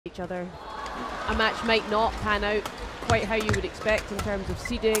each other. A match might not pan out quite how you would expect in terms of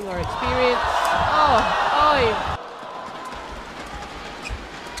seeding or experience. Oh,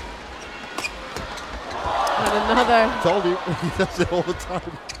 and another. Told you, he does it all the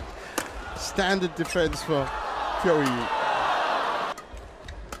time. Standard defense for Soh Wooi Yik.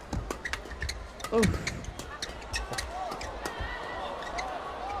 Oof.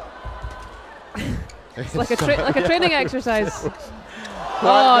 It's like a training exercise.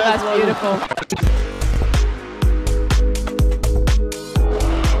 Oh, that's beautiful.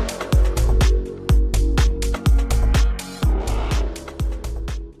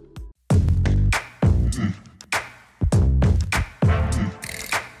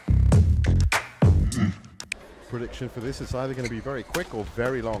 Prediction for this is either going to be very quick or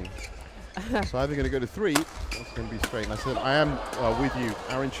very long. It's either going to go to 3, or it's going to be straight. And I said, I am with you.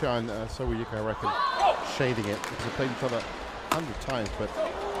 Aaron Chia and Soh Wooi Yik, I reckon, shading it. Because they've played each other 100 times, but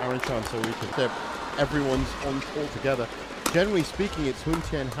Aaron Chia and Soh Wooi Yik, everyone's all together. Generally speaking, it's Hun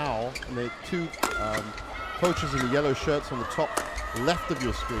Tien Hao, and the two coaches in the yellow shirts on the top left of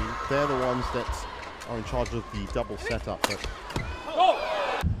your screen. They're the ones that are in charge of the double setup. But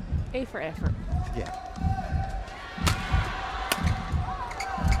A for effort. yeah.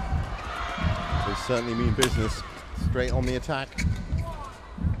 They certainly mean business. Straight on the attack.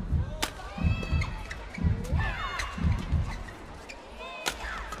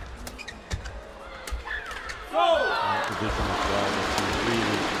 Position as well.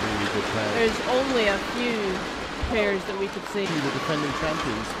 Really good players. There's only a few pairs that we could see. The defending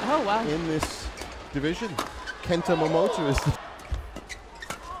champions. Oh wow! In this division, Kenta Momoto is.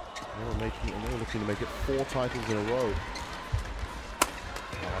 They're looking to make it 4 titles in a row. Oh,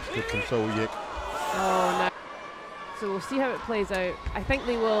 that's good from Soh Wooi Yik. Oh no! So we'll see how it plays out. I think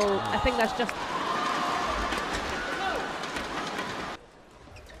they will. I think that's just.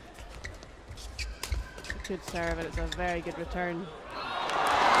 Good serve, and it's a very good return.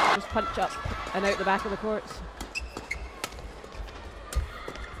 Just punch up and out the back of the courts.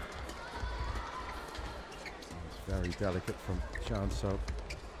 It's very delicate from Chia and Soh.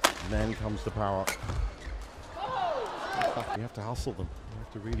 And then comes the power. You have to hustle them. You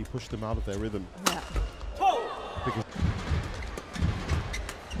have to really push them out of their rhythm. Yeah. Because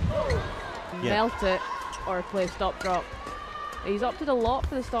Melt it or play stop drop. He's opted a lot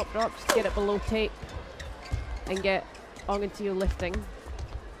for the stop drop just to get it below tape and get Ong Yew lifting.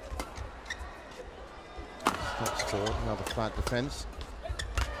 Steps forward, another flat defense.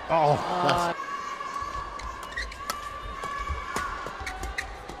 Oh, that's.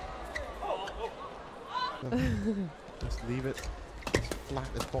 Just leave it as flat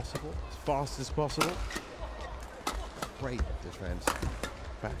as possible, as fast as possible. Great defense.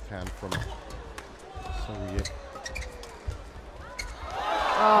 Backhand from Soh Wooi Yik.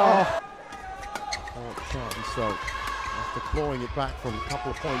 Oh! Chia and Soh, after clawing it back from a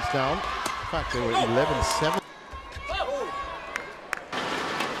couple of points down. In fact, they were 11-7.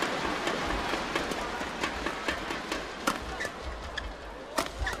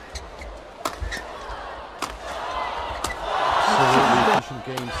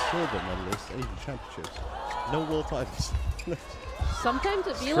 Games silver medalist, Asian Championships. No world titles. Sometimes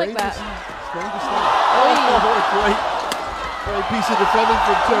it be like that. Strangest thing. Oh, what a great piece of defending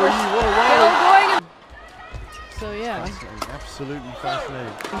from Soh Wooi Yik. What a rally. So yeah. Absolutely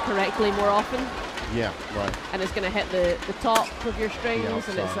fascinating. Correctly more often. Yeah, right. And it's going to hit the top of your strings,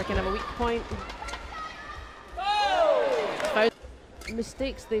 and it's like kind of a weak point.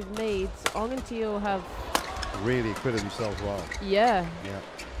 Mistakes they've made, Ong and Yew have really acquitted themselves well. Yeah. Yeah.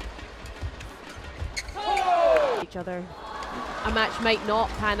 Each other. A match might not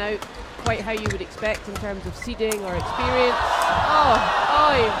pan out quite how you would expect in terms of seeding or experience. Oh,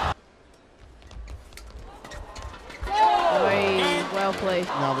 well played.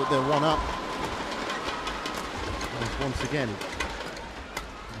 Now that they're 1 up, once again,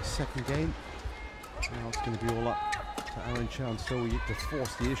 the second game. Now it's going to be all up to Aaron Chia and Soh Wooi Yik to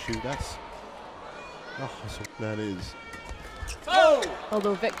force the issue. That's so that is.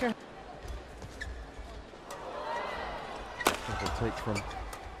 Although Victor. Double take from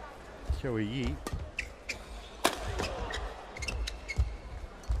Soh Wooi Yik.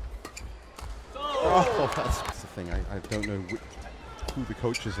 Oh, that's the thing. I don't know who the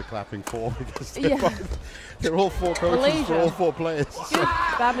coaches are clapping for, because they're all 4 coaches Malaysia. for all 4 players. Good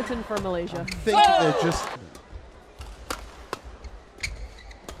badminton for Malaysia. I think they're just.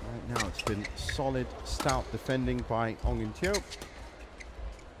 Now it's been solid, stout defending by Ong Yew.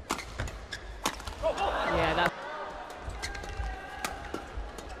 Yeah, that's.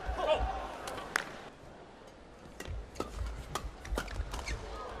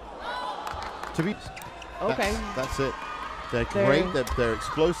 to be. Okay. That's it. They're great. They're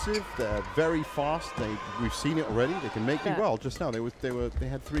explosive. They're very fast. We've seen it already. They can make you well. Just now, they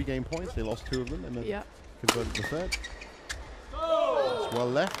had 3 game points. They lost 2 of them, and then converted the 3rd. It's well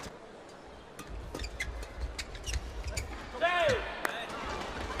left.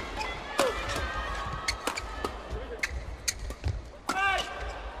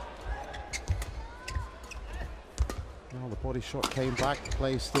 Now the body shot came back. The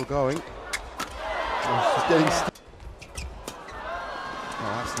play is still going. Oh, she's getting.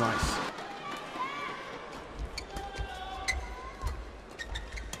 Oh, that's nice.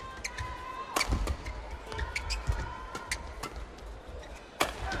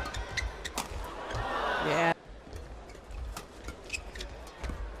 Yeah.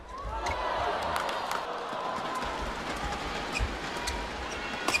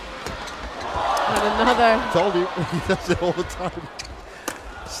 And another. Told you, he does it all the time.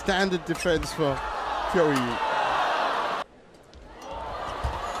 Standard defense for Soh Wooi Yik.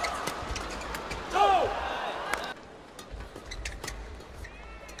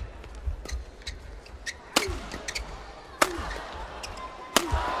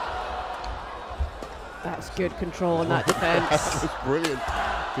 That's good control on that defense. That was brilliant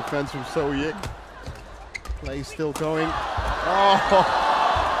defense from Soh Wooi Yik. Play still going. Oh!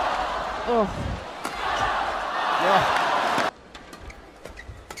 Oh. Yeah.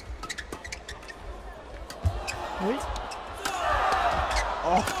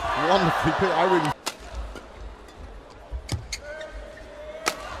 Oh, wonderfully put. I really.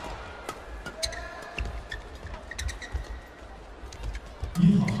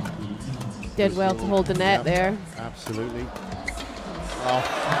 Did well to hold the net there. Absolutely. Oh,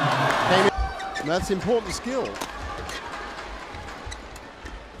 that's important skill.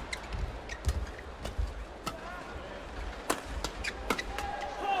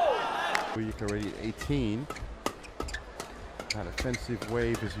 Soh Wooi Yik already at 18. That offensive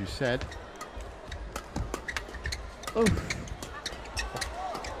wave, as you said. Oof.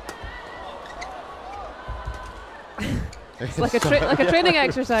 It's like a training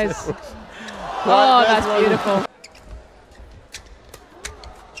exercise. Oh, that's beautiful.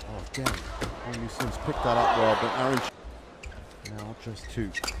 Oh, again, Ong Yew picked that up well, but Aaron now just 2.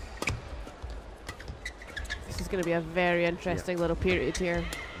 This is going to be a very interesting little period here.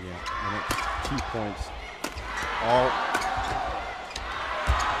 Yeah, the next 2 points. Oh.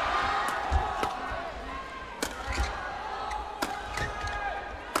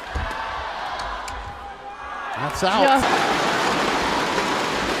 That's out. Yeah.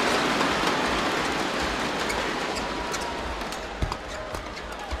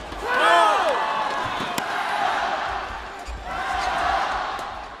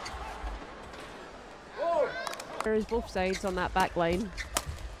 There is both sides on that back line.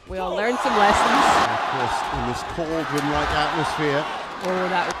 We all learned some lessons. And of course, in this cauldron-like atmosphere. Oh,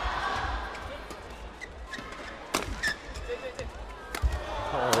 that.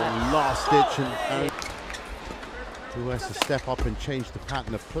 Oh, last ditch, and who has to step up and change the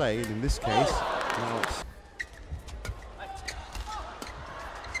pattern of play? And in this case, now it's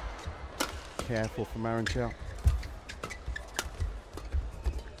careful from Aaron Chia.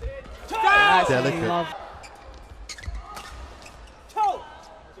 Delicate.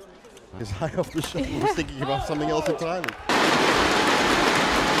 His eye off the shot, was thinking about something else entirely.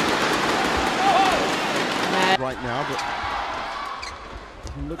 Right now, but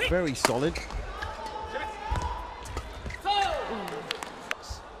doesn't look very solid.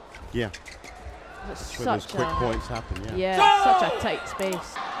 Yeah, that's where those quick points happen. Yeah, such a tight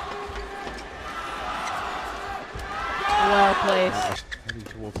space. Well placed. Heading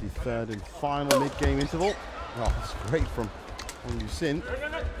towards the 3rd and final mid-game interval. Oh, that's great from Ong Yew.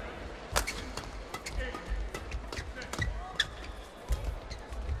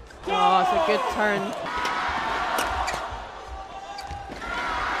 Oh, it's a good turn.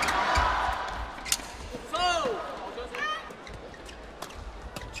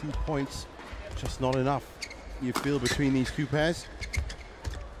 Two points, just not enough, you feel, between these two pairs?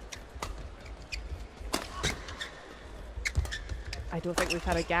 I don't think we've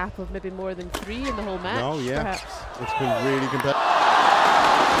had a gap of maybe more than 3 in the whole match. No, yeah. Perhaps. It's been really competitive.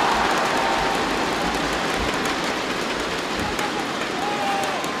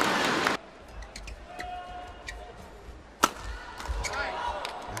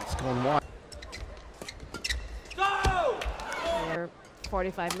 That's gone wide.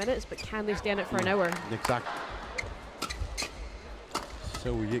 45 minutes, but can they stand it for an hour? Exactly.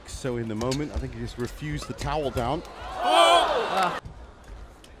 Soh Wooi Yik so in the moment. I think he just refused the towel down. Now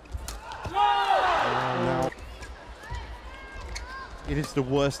it is the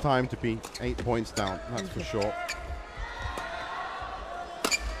worst time to be 8 points down, that's for sure.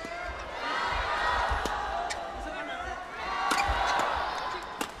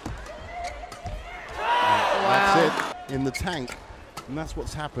 That's it, in the tank, and that's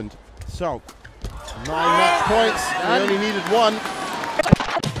what's happened. So, 9 match points, we only needed 1.